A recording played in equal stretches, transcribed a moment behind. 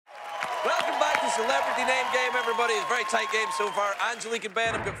Welcome back to Celebrity Name Game, everybody. It's a very tight game so far. Angelique and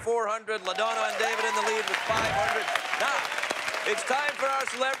Ben have got 400. LaDonna and David in the lead with 500. Now, it's time for our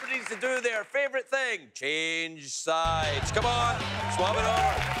celebrities to do their favorite thing. Change sides. Come on, swap it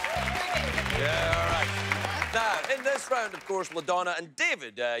over. Yeah, all right. Now, in this round, of course, LaDonna and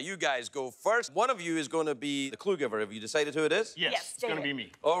David, you guys go first. One of you is going to be the clue giver. Have you decided who it is? Yes, it's going to be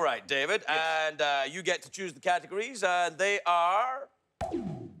me. All right, David. Yes. And you get to choose the categories, and they are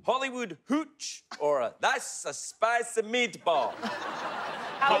Hollywood Hooch or That's a Spicy Meatball.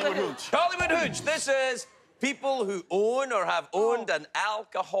 Hollywood Hooch. Hollywood Hooch. This is people who own or have owned an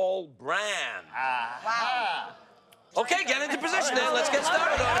alcohol brand. Wow. Okay, get into position then. Let's get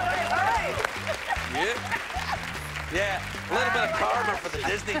started on it. All right. Yeah, a little bit of karma for the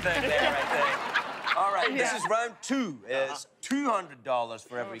Disney thing there, I think. All right, this is round 2. It's $200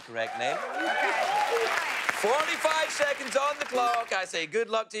 for every correct name. 45 seconds on the clock. I say good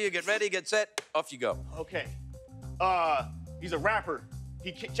luck to you. Get ready, get set, off you go. Okay. He's a rapper.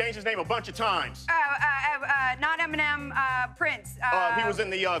 He changed his name a bunch of times. Not Eminem, Prince. He was in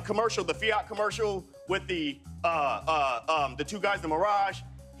the commercial, the Fiat commercial with the two guys, the Mirage.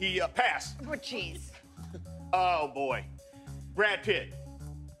 He passed. Oh, jeez. Oh, boy. Brad Pitt.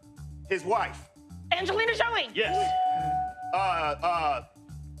 His wife. Angelina Jolie. Yes.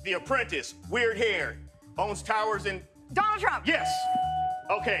 The Apprentice. Weird hair. Owns towers in... Donald Trump. Yes.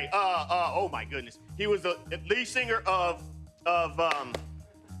 Okay. Oh, my goodness. He was the lead singer of Come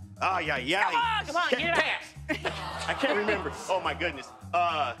on, get it Pass. I can't remember. Oh, my goodness.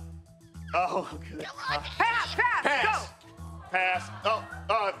 Oh, good. Pass. Pass. Go. Pass. Oh,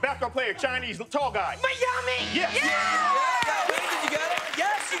 basketball player, Chinese, tall guy. Miami. Yes. Yeah. Yeah, did you get it?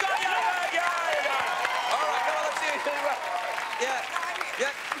 Yes, you got it. Yeah. All right, come on, let's see.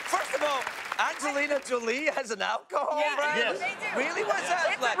 Yeah. First of all, Angelina Jolie has an alcohol brand? Yes. They do. Really? What's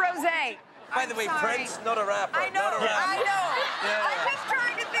that? It's a rosé. By the way, Prince, not a rapper. I know. Not a rapper. Yeah. I'm just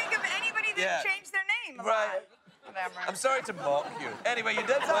trying to think of anybody that changed their name. Right. Whatever. I'm sorry to mock you. Anyway, you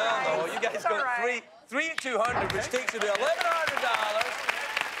did well, though. You guys got three at 200, which takes you to $1,100.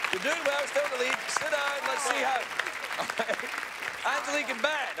 You're doing well, still in the lead. Sit down, let's see how. Angelique and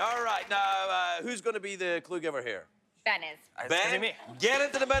Ben. All right, now, who's going to be the clue giver here? Ben is. Ben, get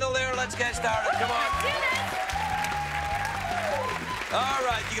into the middle there. Let's get started. Come on. All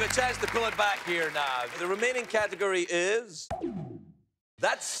right, you get a chance to pull it back here now. The remaining category is...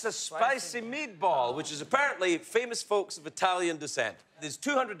 That's a spicy meatball, which is apparently famous folks of Italian descent. There's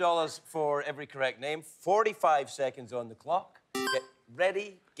 $200 for every correct name, 45 seconds on the clock. Get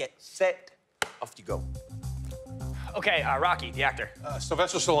ready, get set, off you go. Okay, Rocky, the actor.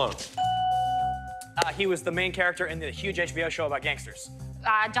 Sylvester Stallone. He was the main character in the huge HBO show about gangsters.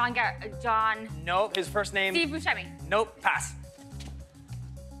 John. Nope, his first name... Steve Buscemi. Nope, pass.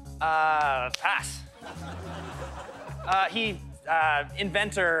 Pass. He...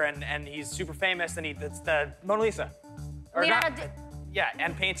 inventor, and he's super famous, and it's the Mona Lisa. Or Leonardo yeah,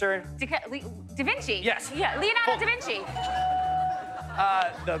 and painter. Da Vinci. Yes. Yeah, Leonardo da Vinci.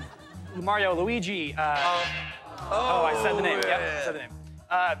 The Mario Luigi. I said the name. Yeah. Yep, I said the name.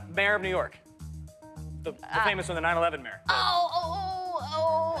 Mayor of New York. The famous one, the 9/11 mayor.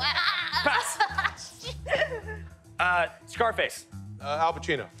 Pass. Scarface. Al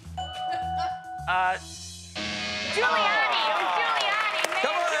Pacino. Giuliani. It was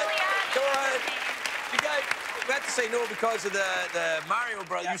Giuliani. Come on. You guys, we had to say no because of the Mario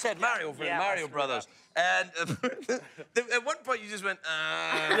Brothers. You said Mario for the Mario Brothers. And at one point you just went,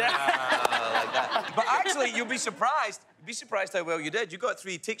 like that. But actually, you'll be surprised. You'll be surprised how well you did. You got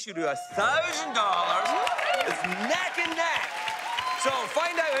 3, takes you to $1,000. It's neck and neck. So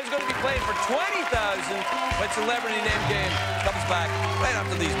find out who's going to be playing for $20,000 when Celebrity Name Game comes back right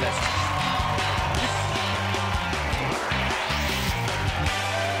after these messages.